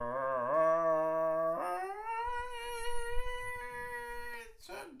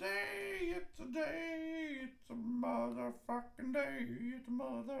motherfucking day. It's a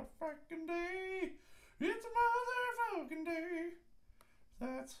motherfucking day. It's a motherfucking day.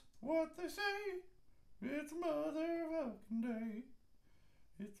 That's what they say. It's a motherfucking day.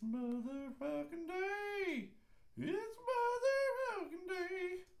 It's a motherfucking day. It's a motherfucking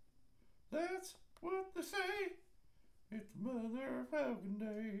day. That's what they say. It's a motherfucking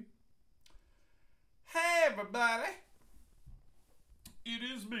day. Hey, everybody. It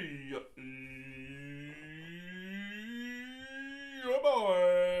is me, your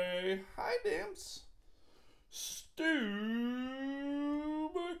boy. Hi, Dimps. Stu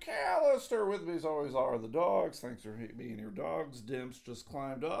McAllister with me as always are the dogs. Thanks for being here, dogs. Dimps just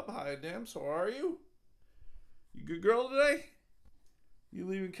climbed up. Hi, Dimps. How are you? You good girl today? You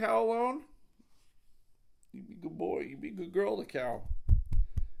leaving Cow alone? You be good boy. You be good girl to Cow.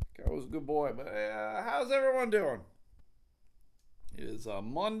 Cow was a good boy. But how's everyone doing? It is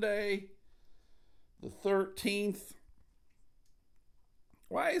Monday, the 13th.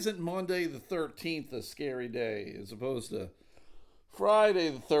 Why isn't Monday the 13th a scary day as opposed to Friday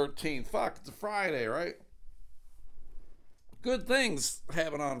the 13th? Fuck, it's a Friday, right? Good things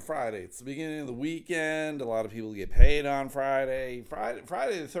happen on Friday. It's the beginning of the weekend. A lot of people get paid on Friday. Friday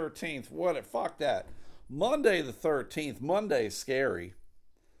the 13th, fuck that. Monday the 13th, Monday's scary.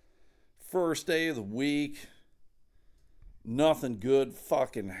 First day of the week. Nothing good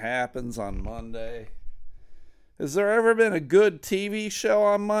fucking happens on Monday. Has there ever been a good TV show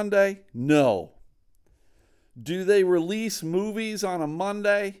on Monday? No. Do they release movies on a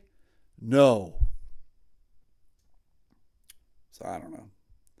Monday? No. So I don't know.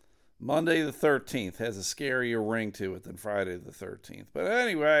 Monday the 13th has a scarier ring to it than Friday the 13th. But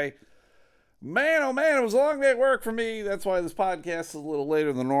anyway, man, oh man, it was a long day at work for me. That's why this podcast is a little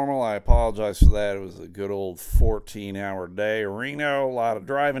later than normal. I apologize for that. It was a good old 14-hour day. Reno, a lot of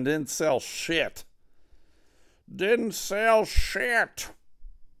driving. Didn't sell shit. But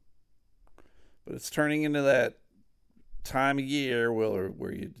it's turning into that time of year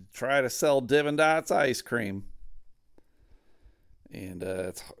where you try to sell Dippin' Dots ice cream. And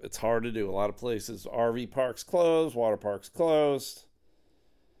it's hard to do. A lot of places, RV parks closed, water parks closed.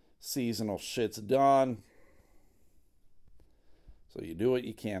 Seasonal shit's done. So you do what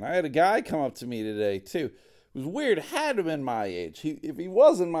you can. I had a guy come up to me today, too. It was weird. It had to have been my age. If he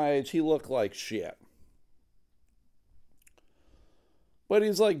wasn't my age, he looked like shit. But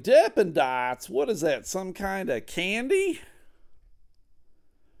he's like, Dippin' Dots? What is that? Some kind of candy?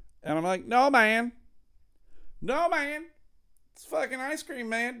 And I'm like, no, man. No, man. It's fucking ice cream,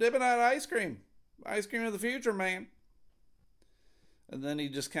 man. Dippin' Dot ice cream. Ice cream of the future, man. And then he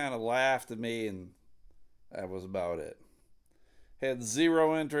just kind of laughed at me, and that was about it. Had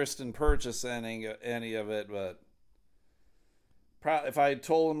zero interest in purchasing any of it, but if I had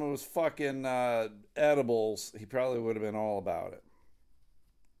told him it was fucking edibles, he probably would have been all about it.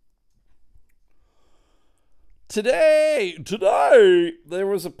 Today, there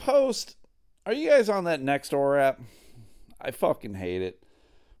was a post. Are you guys on that Nextdoor app? I fucking hate it.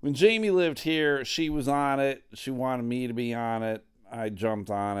 When Jamie lived here, she was on it. She wanted me to be on it. I jumped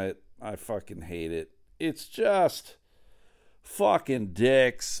on it. I fucking hate it. It's just fucking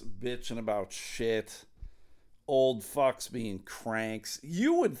dicks bitching about shit. Old fucks being cranks.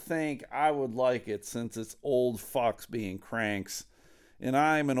 You would think I would like it since it's old fucks being cranks. And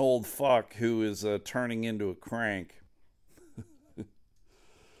I'm an old fuck who is turning into a crank.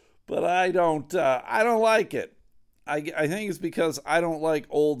 But I don't like it. I think it's because I don't like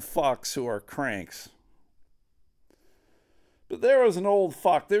old fucks who are cranks. But there was an old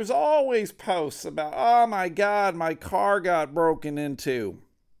fuck. There's always posts about, oh my God, my car got broken into.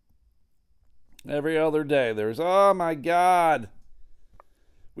 Every other day there's, oh my God,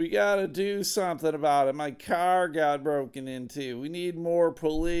 we got to do something about it. My car got broken into. We need more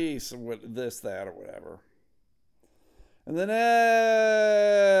police, or this, that, or whatever. And then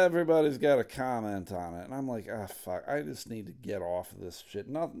everybody's got a comment on it. And I'm like, fuck, I just need to get off of this shit.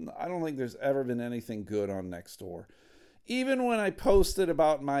 I don't think there's ever been anything good on Nextdoor. Even when I posted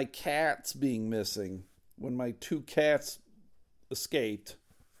about my cats being missing, when my 2 cats escaped,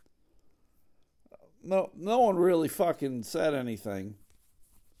 no one really fucking said anything.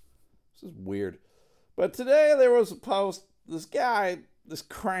 This is weird. But today there was a post, this guy, this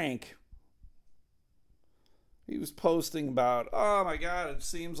crank, he was posting about, oh my God, it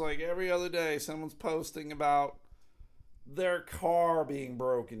seems like every other day someone's posting about their car being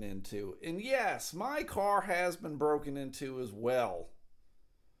broken into. And yes, my car has been broken into as well.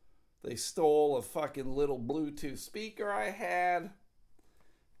 They stole a fucking little Bluetooth speaker I had,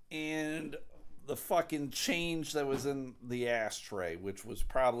 and the fucking change that was in the ashtray, which was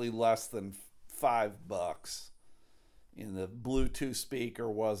probably less than $5. And the Bluetooth speaker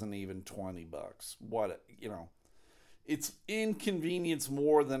wasn't even $20. It's inconvenience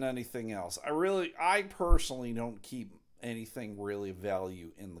more than anything else. I personally don't keep anything really of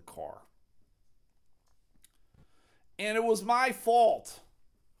value in the car. And it was my fault.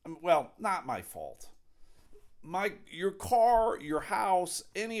 Well, not my fault. Your car, your house,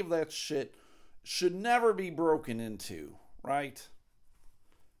 any of that shit should never be broken into, right?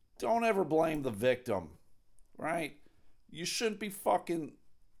 Don't ever blame the victim, right? You shouldn't be fucking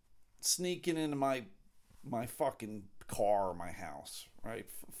sneaking into my fucking car or my house, right?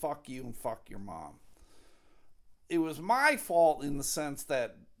 Fuck you and fuck your mom. It was my fault in the sense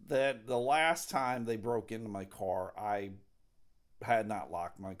that the last time they broke into my car, I had not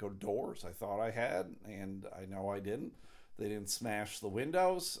locked my doors. I thought I had, and I know I didn't. They didn't smash the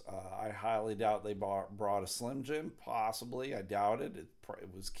windows. I highly doubt they brought a Slim Jim. Possibly. I doubt it. It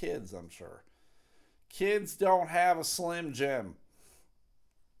was kids, I'm sure. Kids don't have a Slim Jim.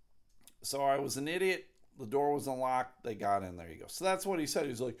 So I was an idiot. The door was unlocked. They got in. There you go. So that's what he said.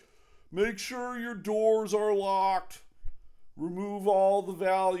 He's like, make sure your doors are locked. Remove all the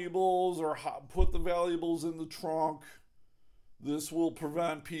valuables or put the valuables in the trunk. This will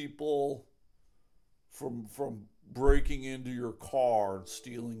prevent people from breaking into your car and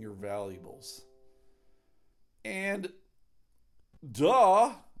stealing your valuables. And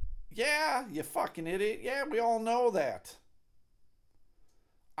duh. Yeah, you fucking idiot. Yeah, we all know that.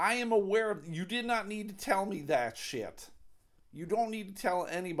 I am aware of... You did not need to tell me that shit. You don't need to tell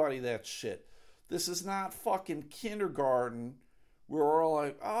anybody that shit. This is not fucking kindergarten where we're all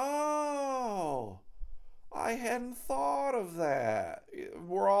like, oh, I hadn't thought of that.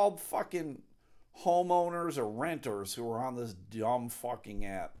 We're all fucking homeowners or renters who are on this dumb fucking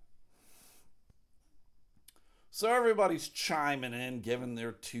app. So everybody's chiming in, giving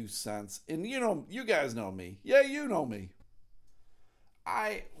their 2 cents. And you guys know me. Yeah, you know me.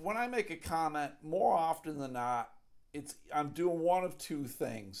 When I make a comment, more often than not, I'm doing one of two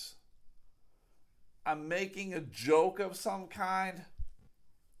things. I'm making a joke of some kind,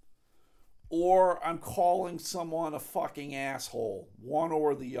 or I'm calling someone a fucking asshole. One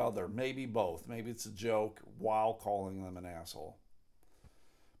or the other. Maybe both. Maybe it's a joke while calling them an asshole.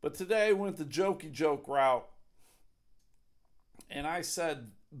 But today I went the jokey joke route. And I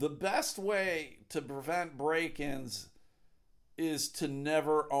said, the best way to prevent break-ins is to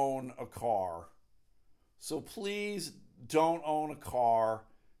never own a car. So please don't own a car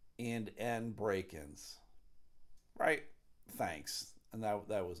and end break-ins. Right? Thanks. And that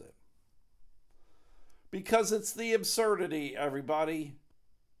was it. Because it's the absurdity, everybody.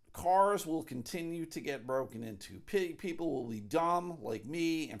 Cars will continue to get broken into. People will be dumb like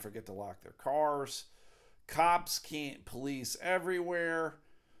me and forget to lock their cars. Cops can't police everywhere.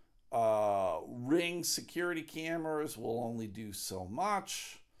 Ring security cameras will only do so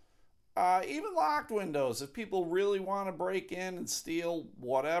much. Even locked windows. If people really want to break in and steal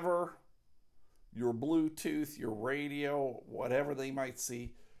whatever, your Bluetooth, your radio, whatever they might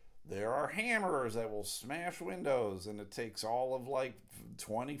see, there are hammers that will smash windows, and it takes all of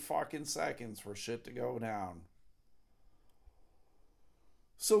 20 fucking seconds for shit to go down.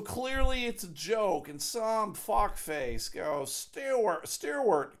 So clearly it's a joke, and some fuckface goes,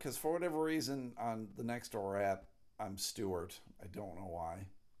 Stewart, because for whatever reason on the Nextdoor app, I'm Stewart. I don't know why.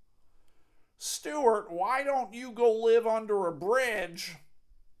 Stewart, why don't you go live under a bridge?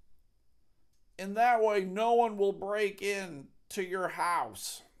 And that way no one will break in to your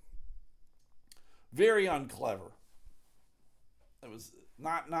house. Very unclever. It was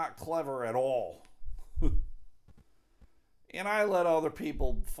not clever at all. And I let other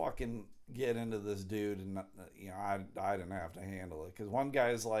people fucking get into this dude, and I didn't have to handle it. Because one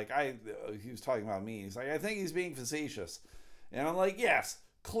guy's like, he was talking about me. He's like, I think he's being facetious. And I'm like, yes,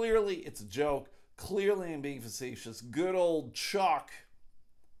 clearly it's a joke. Clearly I'm being facetious. Good old Chuck.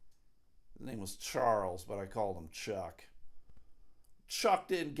 His name was Charles, but I called him Chuck. Chuck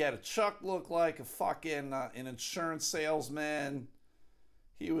didn't get it. Chuck looked like a fucking an insurance salesman.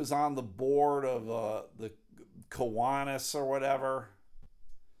 He was on the board of the Kiwanis or whatever.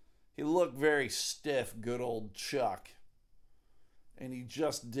 He looked very stiff, good old Chuck. And he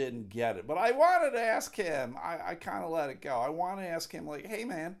just didn't get it. But I wanted to ask him, I kind of let it go. I want to ask him, like, hey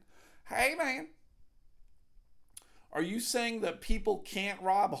man, are you saying that people can't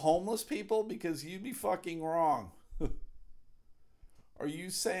rob homeless people? Because you'd be fucking wrong. Are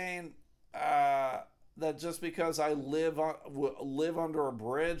you saying that just because I live under a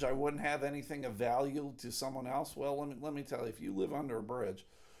bridge, I wouldn't have anything of value to someone else? Well, let me tell you, if you live under a bridge,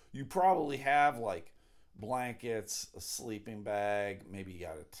 you probably have blankets, a sleeping bag, maybe you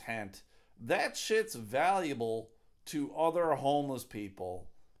got a tent. That shit's valuable to other homeless people.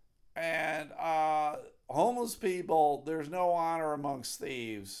 And homeless people, there's no honor amongst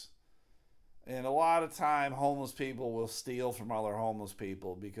thieves. And a lot of time, homeless people will steal from other homeless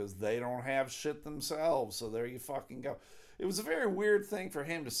people because they don't have shit themselves. So there you fucking go. It was a very weird thing for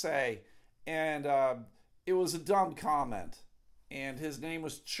him to say. And it was a dumb comment. And his name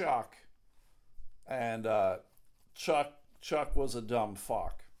was Chuck. And Chuck was a dumb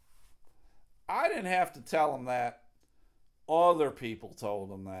fuck. I didn't have to tell him that. Other people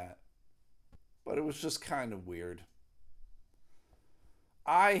told him that. But it was just kind of weird.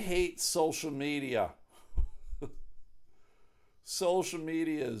 I hate social media. Social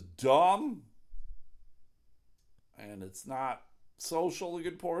media is dumb. And it's not social a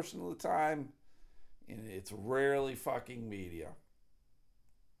good portion of the time. And it's rarely fucking media.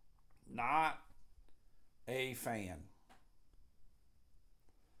 Not a fan.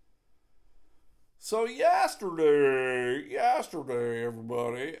 So yesterday,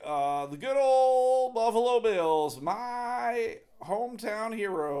 everybody, the good old Buffalo Bills, my hometown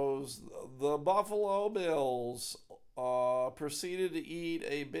heroes, the Buffalo Bills, proceeded to eat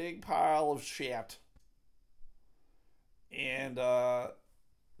a big pile of shit. And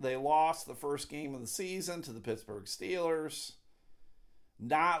they lost the first game of the season to the Pittsburgh Steelers.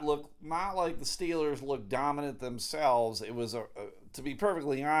 Not like the Steelers looked dominant themselves. It was, to be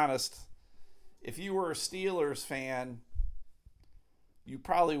perfectly honest, if you were a Steelers fan, you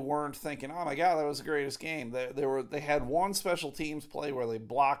probably weren't thinking, "Oh my God, that was the greatest game." They had one special teams play where they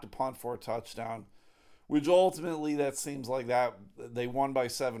blocked a punt for a touchdown, which ultimately that seems like that they won by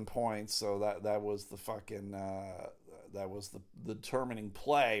 7 points. So that was the fucking that was the determining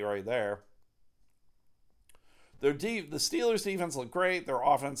play right there. The Steelers' defense looked great. Their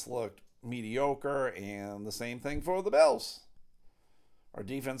offense looked mediocre, and the same thing for the Bills. Our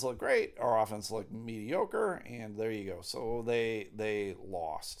defense looked great. Our offense looked mediocre, and there you go. So they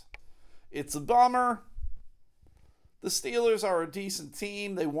lost. It's a bummer. The Steelers are a decent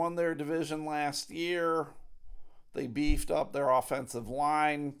team. They won their division last year. They beefed up their offensive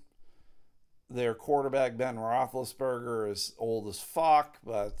line. Their quarterback, Ben Roethlisberger, is old as fuck,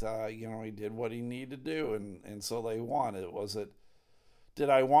 but he did what he needed to do, and so they won. Did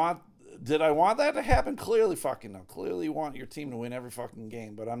I want that to happen? Clearly fucking no. Clearly you want your team to win every fucking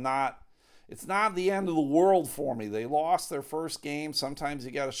game, but I'm not. It's not the end of the world for me. They lost their first game. Sometimes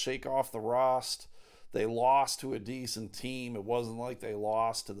you got to shake off the rust. They lost to a decent team. It wasn't like they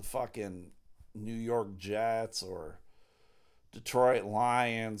lost to the fucking New York Jets or Detroit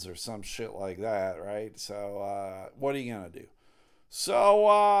Lions or some shit like that, right? So what are you going to do?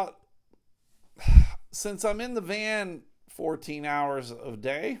 So since I'm in the van 14 hours a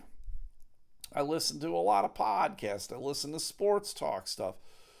day, I listen to a lot of podcasts. I listen to sports talk stuff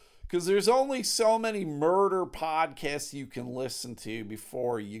because there's only so many murder podcasts you can listen to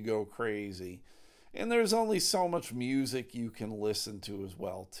before you go crazy. And there's only so much music you can listen to as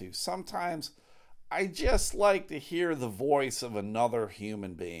well, too. Sometimes I just like to hear the voice of another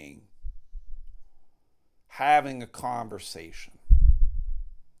human being having a conversation.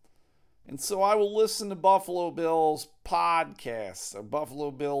 And so I will listen to Buffalo Bills podcasts or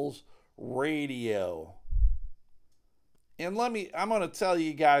Buffalo Bills radio. And I'm going to tell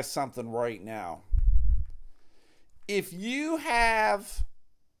you guys something right now. If you have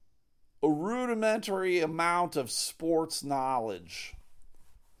a rudimentary amount of sports knowledge,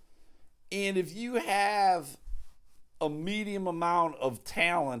 and if you have a medium amount of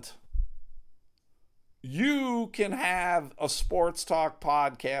talent, you can have a sports talk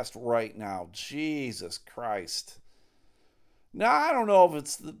podcast right now. Jesus Christ. Now, I don't know if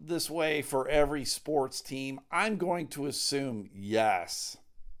it's this way for every sports team. I'm going to assume yes.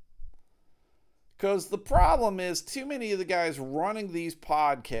 Because the problem is too many of the guys running these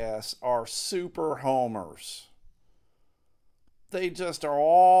podcasts are super homers. They just are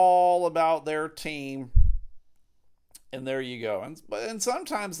all about their team. And there you go. And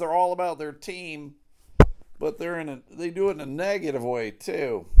sometimes they're all about their team, but they do it in a negative way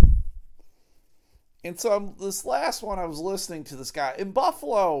too. And so this last one, I was listening to this guy in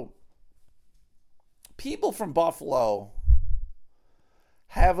Buffalo. People from Buffalo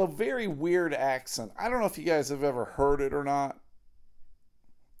have a very weird accent. I don't know if you guys have ever heard it or not.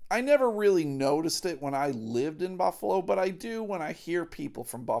 I never really noticed it when I lived in Buffalo, but I do when I hear people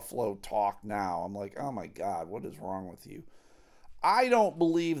from Buffalo talk now. I'm like, oh my God, what is wrong with you? I don't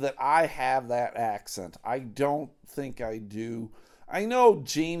believe that I have that accent. I don't think I do. I know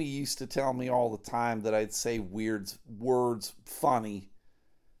Jamie used to tell me all the time that I'd say weird words funny.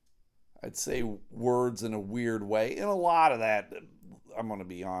 I'd say words in a weird way. And a lot of that, I'm going to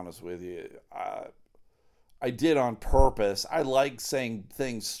be honest with you, I did on purpose. I like saying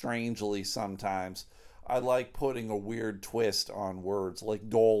things strangely sometimes. I like putting a weird twist on words, like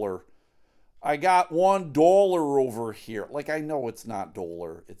dollar. I got $1 over here. Like, I know it's not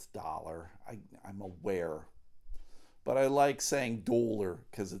dollar, it's dollar. I'm aware. But I like saying dollar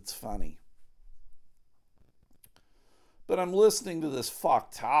because it's funny. But I'm listening to this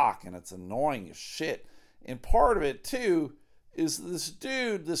fuck talk and it's annoying as shit. And part of it, too, is this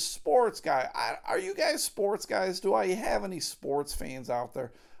dude, this sports guy. Are you guys sports guys? Do I have any sports fans out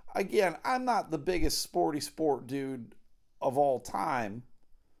there? Again, I'm not the biggest sport dude of all time.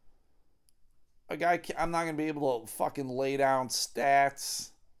 I'm not going to be able to fucking lay down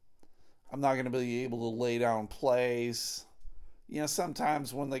stats. I'm not going to be able to lay down plays.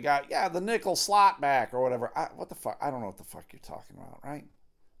 Sometimes when they got, the nickel slot back or whatever. What the fuck? I don't know what the fuck you're talking about, right?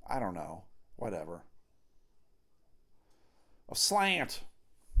 I don't know. Whatever. A slant.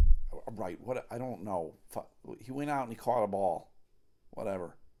 Right. What? I don't know. He went out and he caught a ball.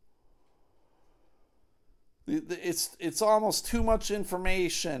 Whatever. It's almost too much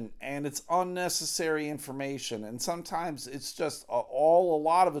information, and it's unnecessary information, and sometimes it's just a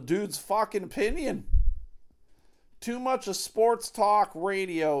lot of a dude's fucking opinion. Too much of sports talk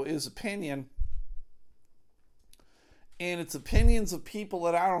radio is opinion, and it's opinions of people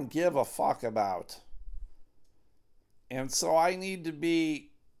that I don't give a fuck about. And so I need to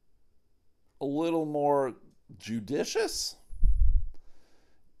be a little more judicious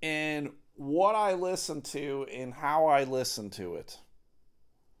in what I listen to and how I listen to it.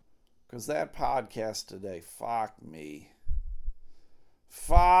 Because that podcast today, fuck me.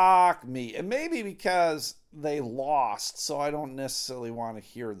 And maybe because they lost, so I don't necessarily want to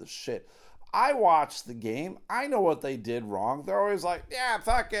hear the shit. I watched the game. I know what they did wrong. They're always like,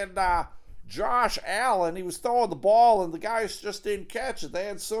 fucking Josh Allen, he was throwing the ball and the guys just didn't catch it. They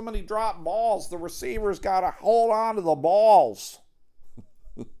had so many drop balls, the receivers got to hold on to the balls.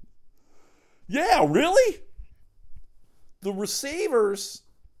 Yeah, really? The receivers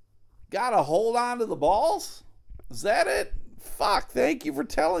got to hold on to the balls? Is that it? Fuck, thank you for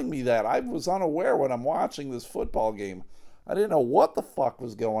telling me that. I was unaware when I'm watching this football game. I didn't know what the fuck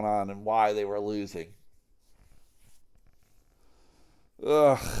was going on and why they were losing.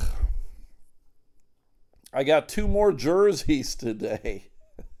 Ugh. I got 2 more jerseys today.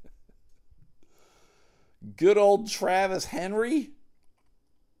 Good old Travis Henry.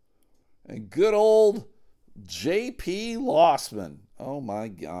 And good old J.P. Lossman. Oh my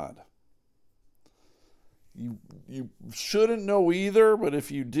God. You shouldn't know either, but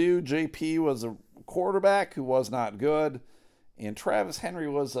if you do, J.P. was a quarterback who was not good, and Travis Henry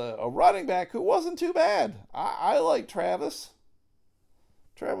was a running back who wasn't too bad. I like Travis.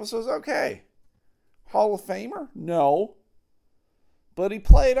 Travis was okay. Hall of Famer? No. But he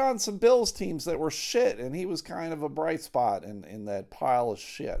played on some Bills teams that were shit, and he was kind of a bright spot in that pile of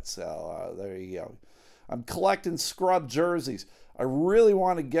shit. So there you go. I'm collecting scrub jerseys. I really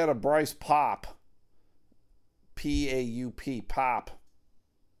want to get a Bryce Paup. P-A-U-P, Pop.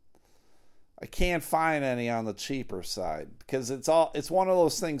 I can't find any on the cheaper side because it's one of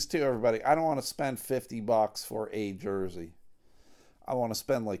those things too, everybody. I don't want to spend $50 for a jersey. I want to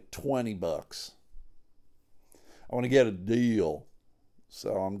spend like $20. I want to get a deal.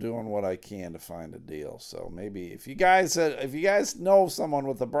 So I'm doing what I can to find a deal. So maybe if you guys know someone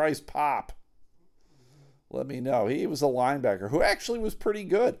with a Bryce Paup, let me know. He was a linebacker who actually was pretty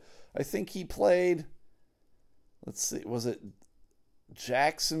good. I think he played, let's see, was it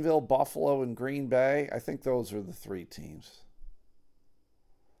Jacksonville, Buffalo, and Green Bay? I think those were the 3 teams.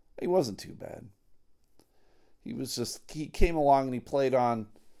 He wasn't too bad. He came along and he played on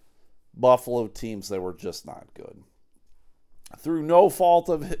Buffalo teams that were just not good. Through no fault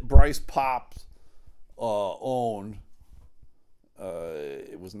of Bryce Paup's own,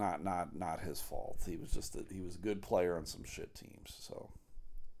 it was not his fault. He was a good player on some shit teams. So,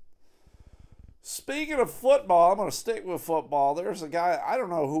 speaking of football, I'm going to stick with football. There's a guy, I don't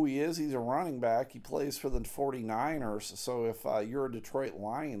know who he is. He's a running back. He plays for the 49ers. So if you're a Detroit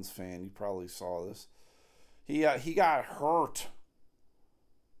Lions fan, you probably saw this. He got hurt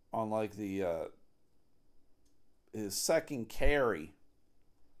on like his second carry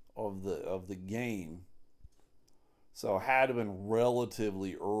of the game, so it had to have been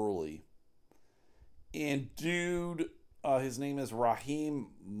relatively early. And dude, his name is Raheem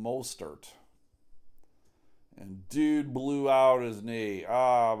Mostert, and dude blew out his knee.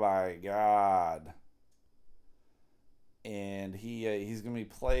 Oh my God! And he's gonna be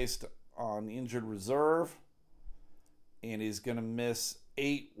placed on injured reserve, and he's gonna miss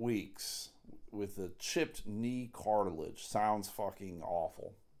 8 weeks with a chipped knee cartilage. Sounds fucking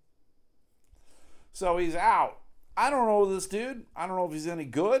awful. So he's out. I don't know this dude. I don't know if he's any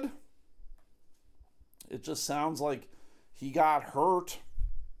good. It just sounds like he got hurt.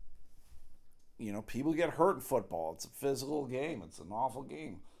 You know, people get hurt in football. It's a physical game. It's an awful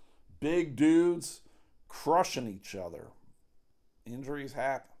game. Big dudes crushing each other. Injuries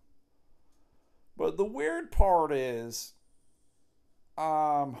happen. But the weird part is,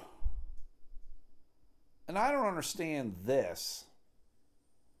 and I don't understand this.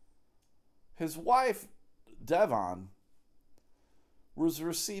 His wife, Devon, was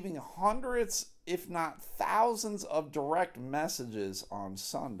receiving hundreds, if not thousands, of direct messages on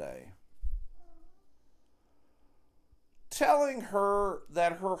Sunday telling her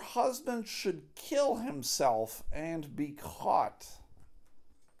that her husband should kill himself and be caught.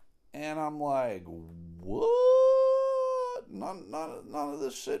 And I'm like, what? None of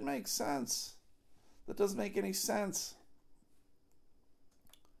this shit makes sense. That doesn't make any sense.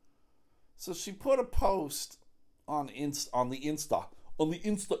 So she put a post on the Insta.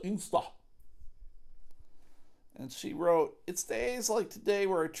 And she wrote, "It's days like today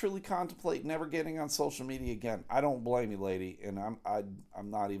where I truly contemplate never getting on social media again. I don't blame you, lady, and I'm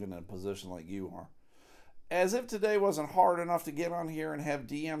not even in a position like you are. As if today wasn't hard enough to get on here and have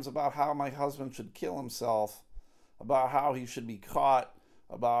DMs about how my husband should kill himself, about how he should be caught,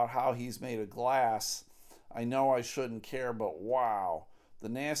 about how he's made of glass. I know I shouldn't care, but wow. The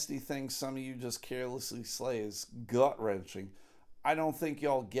nasty thing some of you just carelessly say is gut-wrenching. I don't think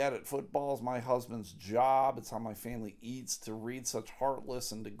y'all get it. Football is my husband's job. It's how my family eats. To read such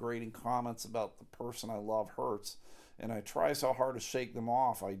heartless and degrading comments about the person I love hurts. And I try so hard to shake them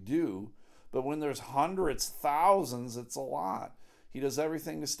off. I do. But when there's hundreds, thousands, it's a lot. He does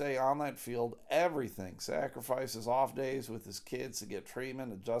everything to stay on that field. Everything. Sacrifices off days with his kids to get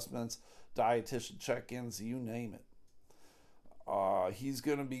treatment, adjustments, dietitian check-ins, you name it. He's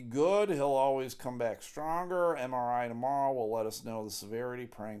going to be good. He'll always come back stronger. MRI tomorrow will let us know the severity.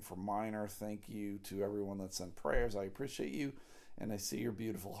 Praying for minor. Thank you to everyone that sent prayers. I appreciate you. And I see your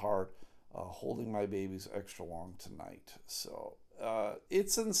beautiful heart holding my babies extra long tonight. So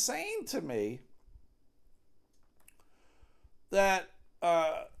it's insane to me that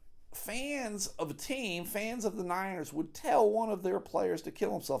fans of a team, fans of the Niners, would tell one of their players to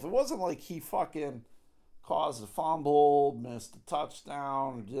kill himself. It wasn't like he fucking caused a fumble, missed a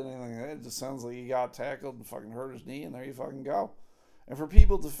touchdown, or did anything. It just sounds like he got tackled and fucking hurt his knee, and there you fucking go. And for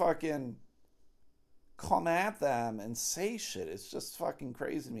people to fucking come at them and say shit, it's just fucking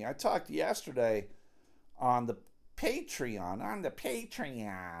crazy to me. I talked yesterday on the Patreon,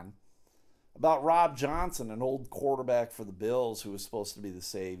 about Rob Johnson, an old quarterback for the Bills who was supposed to be the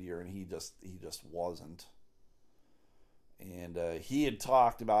savior, and he just wasn't. And he had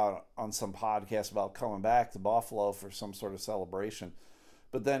talked about on some podcast about coming back to Buffalo for some sort of celebration.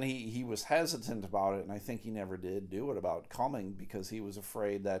 But then he was hesitant about it, and I think he never did do it about coming because he was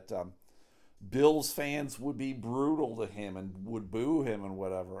afraid that Bills fans would be brutal to him and would boo him and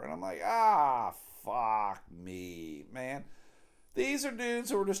whatever. And I'm like, fuck me, man. These are dudes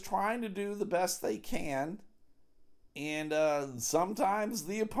who are just trying to do the best they can. And sometimes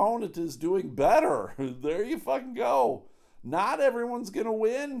the opponent is doing better. There you fucking go. Not everyone's going to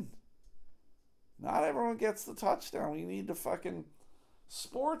win. Not everyone gets the touchdown. We need to fucking...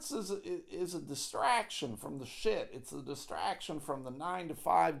 Sports is a distraction from the shit. It's a distraction from the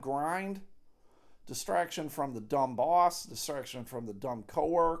 9-to-5 grind. Distraction from the dumb boss. Distraction from the dumb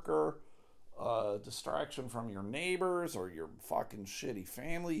coworker. Distraction from your neighbors or your fucking shitty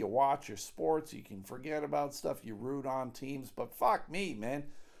family. You watch your sports. You can forget about stuff. You root on teams. But fuck me, man.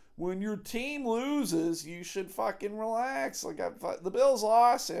 When your team loses, you should fucking relax. Like the Bills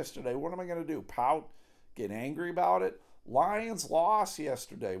lost yesterday. What am I going to do? Pout? Get angry about it? Lions lost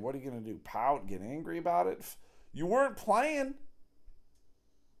yesterday. What are you going to do? Pout? Get angry about it? You weren't playing.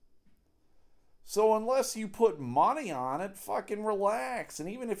 So unless you put money on it, fucking relax. And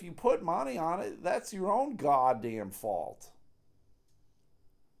even if you put money on it, that's your own goddamn fault.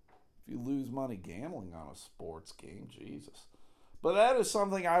 If you lose money gambling on a sports game, Jesus. But that is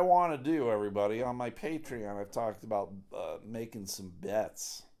something I want to do, everybody. On my Patreon, I've talked about making some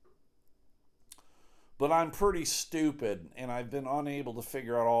bets. But I'm pretty stupid, and I've been unable to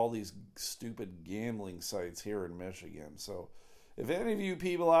figure out all these stupid gambling sites here in Michigan. So if any of you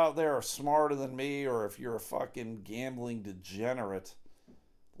people out there are smarter than me, or if you're a fucking gambling degenerate,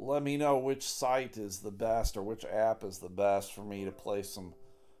 let me know which site is the best or which app is the best for me to play some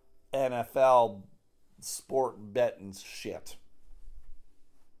NFL sport betting shit.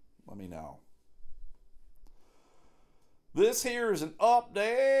 Let me know. This here is an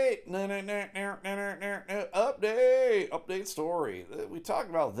update. Update. update story. We talked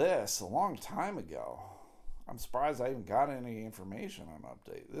about this a long time ago. I'm surprised I even got any information on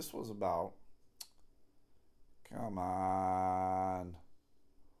update. This was about... Come on.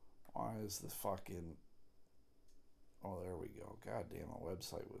 Why is the fucking... Oh, there we go. God damn, the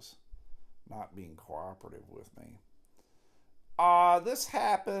website was not being cooperative with me. This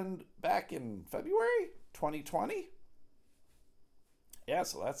happened back in February 2020. Yeah,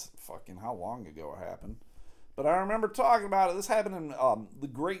 so that's fucking how long ago it happened. But I remember talking about it. This happened in the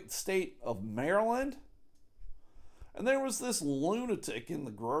great state of Maryland. And there was this lunatic in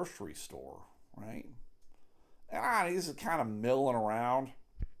the grocery store, right? And he's kind of milling around,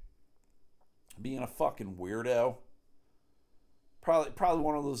 being a fucking weirdo. Probably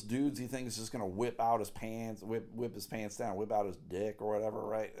one of those dudes he thinks is just gonna whip out his pants, whip his pants down, whip out his dick or whatever,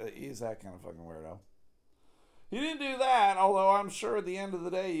 right? He's that kind of fucking weirdo. He didn't do that, although I'm sure at the end of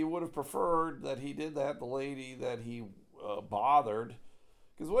the day he would have preferred that he did that. The lady that he bothered,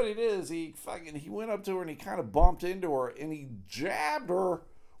 because what he did is he went up to her and he kind of bumped into her and he jabbed her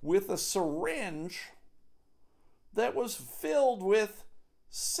with a syringe that was filled with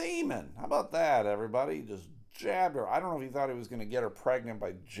semen. How about that, everybody? He just jabbed her. I don't know if he thought he was going to get her pregnant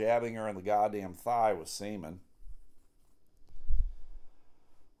by jabbing her in the goddamn thigh with semen.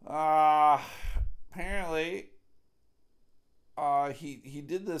 Apparently, he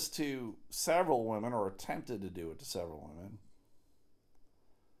did this to several women, or attempted to do it to several women.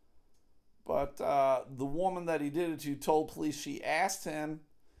 But the woman that he did it to told police she asked him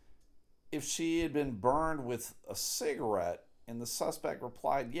if she had been burned with a cigarette, and the suspect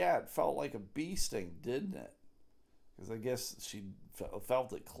replied, yeah, it felt like a bee sting, didn't it? Because I guess she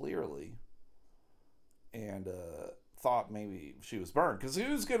felt it clearly and thought maybe she was burned. Because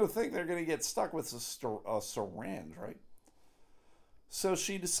who's going to think they're going to get stuck with a syringe, right? So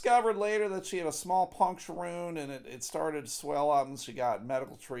she discovered later that she had a small puncture wound and it started to swell up, and she got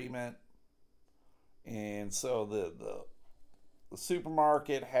medical treatment. And so the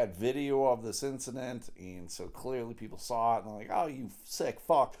supermarket had video of this incident, and so clearly people saw it and they're like, oh, you sick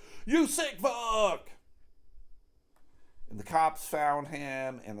fuck. You sick fuck! And the cops found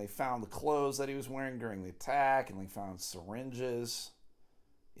him, and they found the clothes that he was wearing during the attack, and they found syringes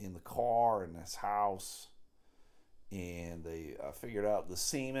in the car in his house. And they figured out the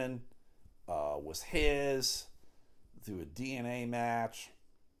semen was his through a DNA match.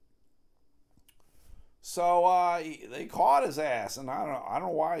 So they caught his ass, and I don't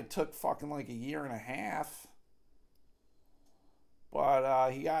know why it took fucking like a year and a half.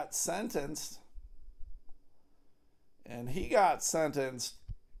 But he got sentenced. And he got sentenced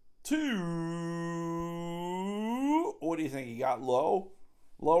to... What do you think? He got low?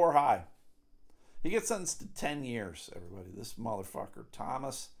 Low or high? He gets sentenced to 10 years, everybody. This motherfucker,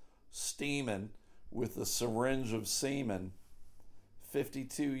 Thomas Steeman, with a syringe of semen,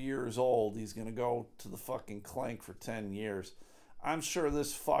 52 years old. He's going to go to the fucking clink for 10 years. I'm sure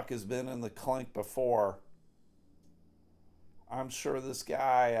this fuck has been in the clink before. I'm sure this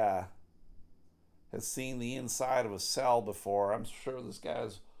guy... has seen the inside of a cell before. I'm sure this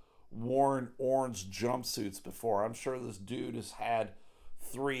guy's worn orange jumpsuits before. I'm sure this dude has had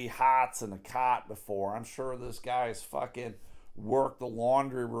 3 hots in a cot before. I'm sure this guy's fucking worked the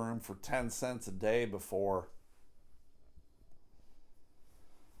laundry room for 10 cents a day before.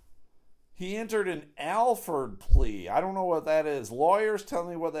 He entered an Alford plea. I don't know what that is. Lawyers tell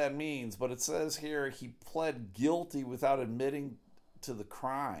me what that means, but it says here he pled guilty without admitting to the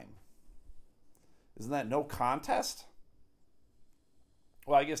crime. Isn't that no contest?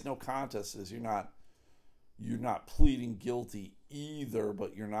 Well, I guess no contest is you're not pleading guilty either,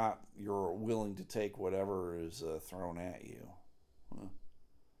 but you're willing to take whatever is thrown at you. Huh.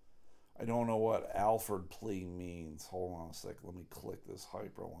 I don't know what Alford plea means. Hold on a sec. Let me click this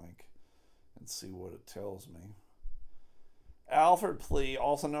hyperlink and see what it tells me. Alford plea,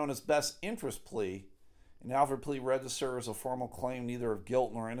 also known as best interest plea. An Alford plea registers a formal claim neither of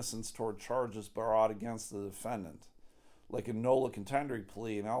guilt nor innocence toward charges brought against the defendant. Like a nolle contendere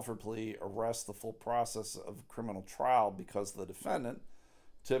plea, an Alford plea arrests the full process of a criminal trial because the defendant,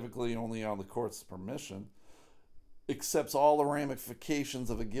 typically only on the court's permission, accepts all the ramifications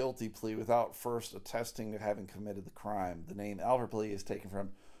of a guilty plea without first attesting to having committed the crime. The name Alford plea is taken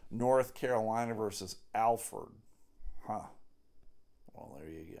from North Carolina versus Alford. Huh. Well, there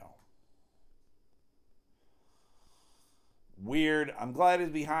you go. Weird. I'm glad he's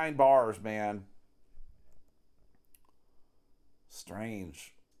behind bars, man.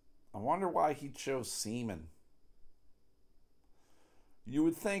 Strange. I wonder why he chose semen. You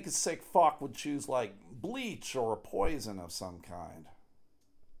would think a sick fuck would choose like bleach or a poison of some kind.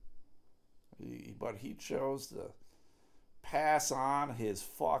 But he chose the pass on his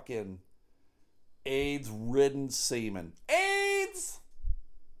fucking AIDS-ridden semen. AIDS!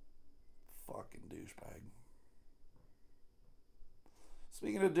 Fucking douchebag.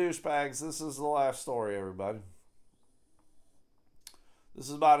 Speaking of douchebags, this is the last story, everybody. This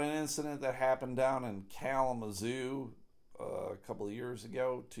is about an incident that happened down in Kalamazoo a couple of years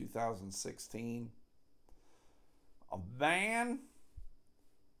ago, 2016. A man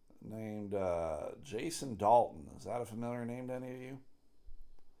named Jason Dalton. Is that a familiar name to any of you?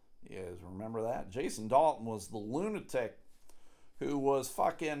 You guys remember that? Jason Dalton was the lunatic who was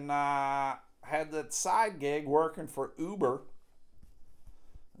fucking had that side gig working for Uber.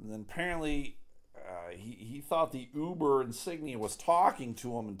 And then apparently he thought the Uber insignia was talking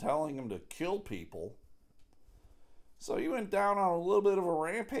to him and telling him to kill people. So he went down on a little bit of a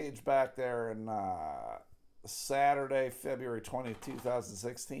rampage back there in Saturday, February 20th,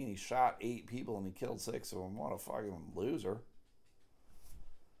 2016. He shot 8 people and he killed 6 of them. What a fucking loser.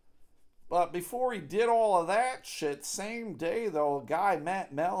 But before he did all of that shit, same day though, a guy,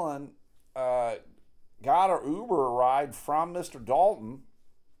 Matt Mellon, got an Uber ride from Mr. Dalton.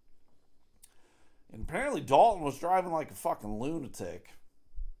 And apparently Dalton was driving like a fucking lunatic.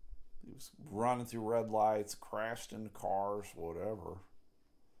 He was running through red lights, crashed into cars, whatever.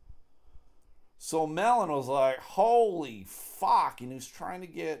 So Mellon was like, holy fuck. And he was trying to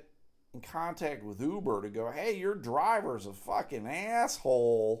get in contact with Uber to go, hey, your driver's a fucking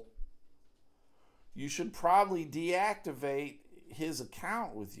asshole. You should probably deactivate his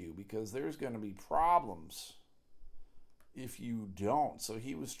account with you because there's going to be problems if you don't. So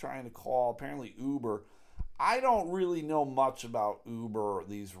he was trying to call, apparently, Uber. I don't really know much about Uber,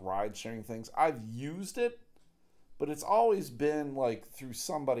 these ride-sharing things. I've used it, but it's always been like through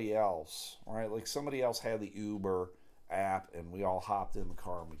somebody else, right? Like somebody else had the Uber app and we all hopped in the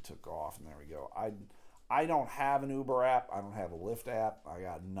car and we took off and there we go. I don't have an Uber app. I don't have a Lyft app. I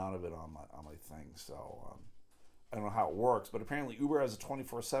got none of it on my thing. So I don't know how it works, but apparently Uber has a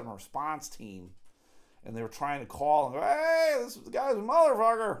 24/7 response team, and they were trying to call and go, hey, this guy's a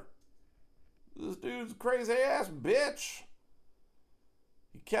motherfucker. This dude's a crazy ass bitch.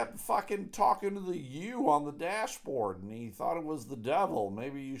 He kept fucking talking to the U on the dashboard, and he thought it was the devil.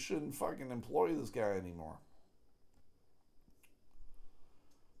 Maybe you shouldn't fucking employ this guy anymore.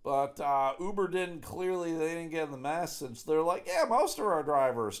 But Uber they didn't get the message. They're like, yeah, most of our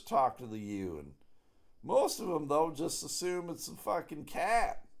drivers talk to the U. And most of them, though, just assume it's a fucking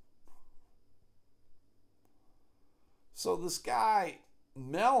cat. So this guy,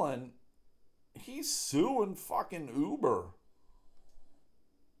 Mellon, he's suing fucking Uber.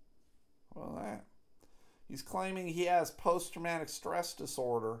 Well, that. He's claiming he has post-traumatic stress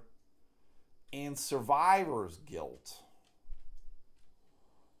disorder and survivor's guilt.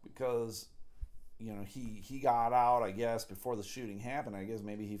 Because, you know, he got out, I guess, before the shooting happened. I guess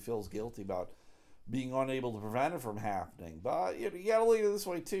maybe he feels guilty about being unable to prevent it from happening. But you gotta look at it this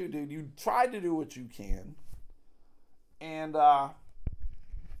way too, dude. You tried to do what you can. And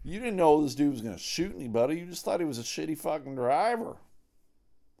you didn't know this dude was going to shoot anybody. You just thought he was a shitty fucking driver.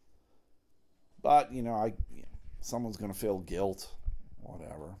 But, someone's going to feel guilt.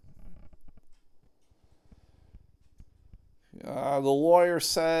 Whatever. The lawyer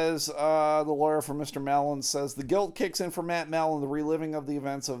for Mr. Mellon says, the guilt kicks in for Matt Mellon, the reliving of the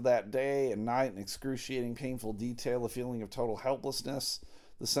events of that day and night in excruciating, painful detail, a feeling of total helplessness,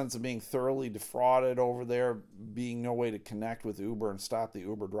 the sense of being thoroughly defrauded over there, being no way to connect with Uber and stop the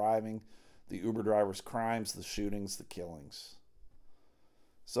Uber driving, the Uber driver's crimes, the shootings, the killings.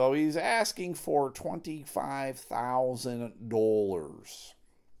 So he's asking for $25,000.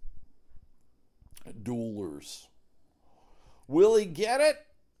 Dollars. Will he get it?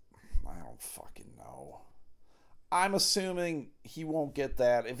 I don't fucking know. I'm assuming he won't get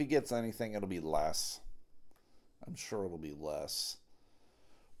that. If he gets anything, it'll be less. I'm sure it'll be less.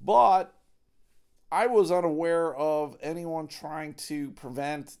 But I was unaware of anyone trying to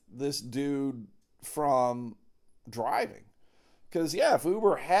prevent this dude from driving. Because, yeah, if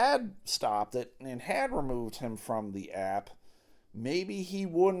Uber had stopped it and had removed him from the app, maybe he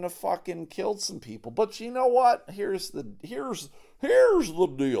wouldn't have fucking killed some people. But you know what? Here's the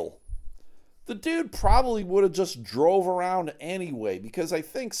deal. The dude probably would have just drove around anyway, because I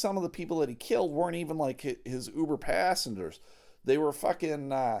think some of the people that he killed weren't even like his Uber passengers. They were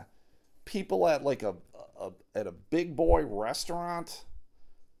fucking people at like at a big boy restaurant.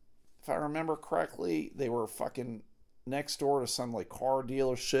 If I remember correctly, they were fucking next door to some like car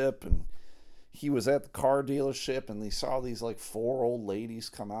dealership, and he was at the car dealership and he saw these like 4 old ladies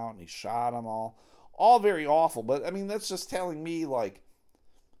come out and he shot them all very awful. But I mean, that's just telling me like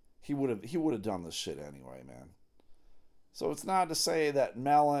he would have done this shit anyway, man. So it's not to say that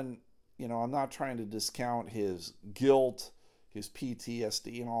Mellon, I'm not trying to discount his guilt, his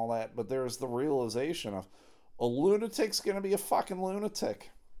PTSD and all that, but there's the realization of a lunatic's going to be a fucking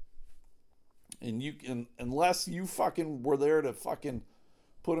lunatic. And unless you fucking were there to fucking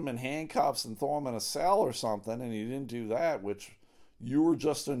put him in handcuffs and throw him in a cell or something, and you didn't do that, which you were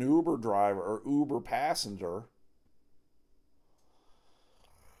just an Uber driver or Uber passenger.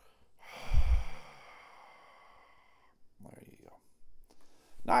 There you go.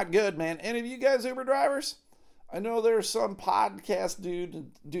 Not good, man. Any of you guys Uber drivers? I know there's some podcast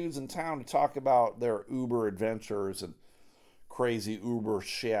dudes in town to talk about their Uber adventures and crazy Uber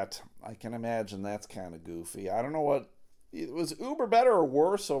shit. I can imagine that's kind of goofy. I don't know what... Was Uber better or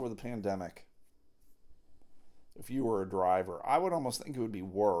worse over the pandemic? If you were a driver. I would almost think it would be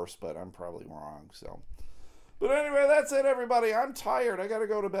worse, but I'm probably wrong, so... But anyway, that's it, everybody. I'm tired. I got to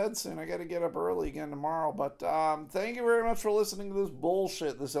go to bed soon. I got to get up early again tomorrow. But thank you very much for listening to this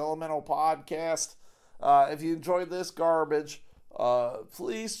bullshit, this Elemental podcast. If you enjoyed this garbage,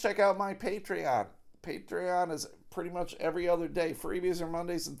 please check out my Patreon. Patreon is pretty much every other day. Freebies are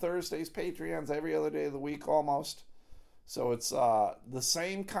Mondays and Thursdays. Patreon's every other day of the week almost. So it's the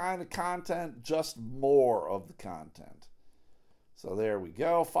same kind of content, just more of the content. So there we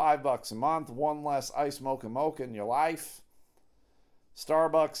go. $5 a month. One less ice mocha in your life.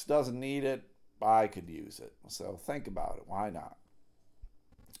 Starbucks doesn't need it. I could use it. So think about it. Why not?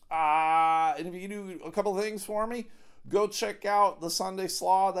 And if you do a couple of things for me, go check out the Sunday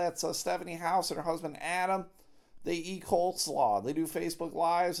Slaw. That's Stephanie House and her husband Adam. They eat coleslaw. They do Facebook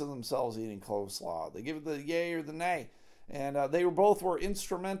Lives of themselves eating coleslaw. They give it the yay or the nay. And they both were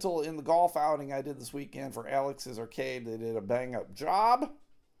instrumental in the golf outing I did this weekend for Alex's Arcade. They did a bang-up job.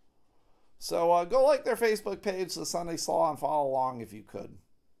 So go like their Facebook page, The Sunday Slaw, and follow along if you could.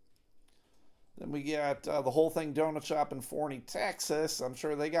 Then we got the Whole Thing Donut Shop in Forney, Texas. I'm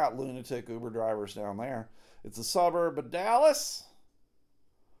sure they got lunatic Uber drivers down there. It's a suburb of Dallas.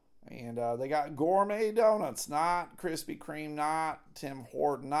 And they got gourmet donuts, not Krispy Kreme, not Tim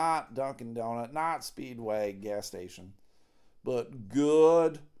Hortons, not Dunkin' Donut, not Speedway gas station, but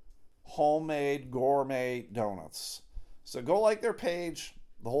good homemade gourmet donuts. So go like their page,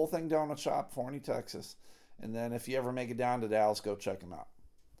 The Whole Thing Donut Shop, Forney, Texas. And then if you ever make it down to Dallas, go check them out.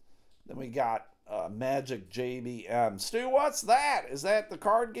 Then we got Magic JBM. Stu, what's that? Is that the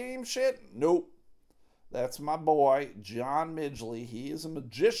card game shit? Nope. That's my boy, John Midgley. He is a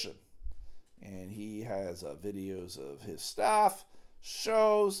magician. And he has videos of his stuff,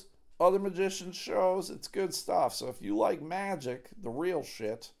 shows, other magician shows. It's good stuff. So if you like magic, the real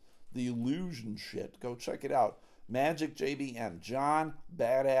shit, the illusion shit, go check it out. Magic JBM. John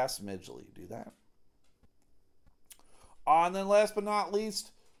Badass Midgley. Do that. And then last but not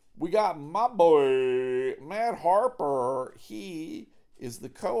least, we got my boy, Matt Harper. He is the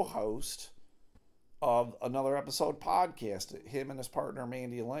co-host of Another Episode podcast. Him and his partner,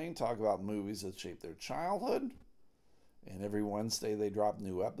 Mandy Lane, talk about movies that shaped their childhood. And every Wednesday they drop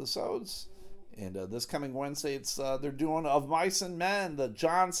new episodes. And this coming Wednesday, they're doing Of Mice and Men, the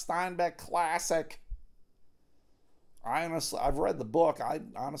John Steinbeck classic. I've read the book. I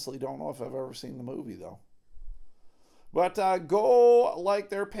honestly don't know if I've ever seen the movie, though. But go like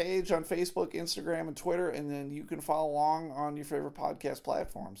their page on Facebook, Instagram, and Twitter, and then you can follow along on your favorite podcast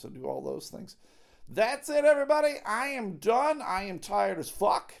platform. So do all those things. That's it, everybody. I am done. I am tired as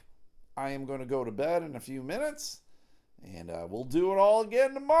fuck. I am going to go to bed in a few minutes, and we'll do it all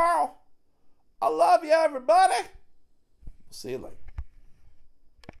again tomorrow. I love you, everybody. See you later.